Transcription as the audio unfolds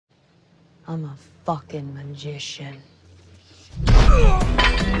I'm a fucking magician.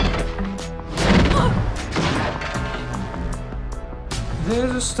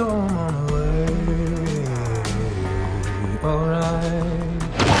 There's a storm on the way, alright.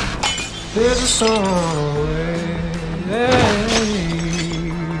 There's a storm on the way.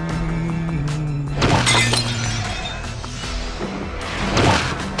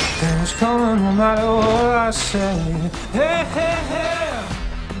 And it's coming no matter what I say. Hey, hey, hey.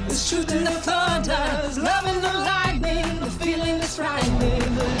 There's truth in the thunders, love in the lightning, the feeling that's frightening,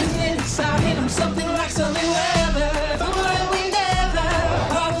 the living exciting. I'm something like something weather, the world we never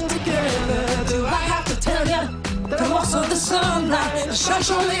hold together. Do I have to tell you that I'm also the sunlight, the shine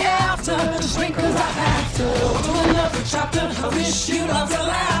shortly after, just drink 'cause I have to. Do another chapter, I wish you lots of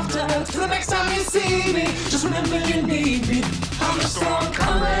laughter. Till the next time you see me, just remember you need me. I'm the storm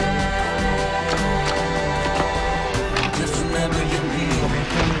coming. Just remember you need me.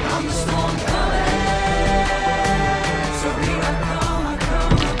 I'm the storm coming. So here I come, I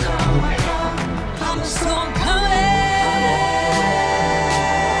come, I come, I come. I'm the storm coming.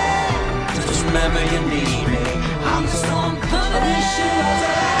 Just remember you need me. I'm the storm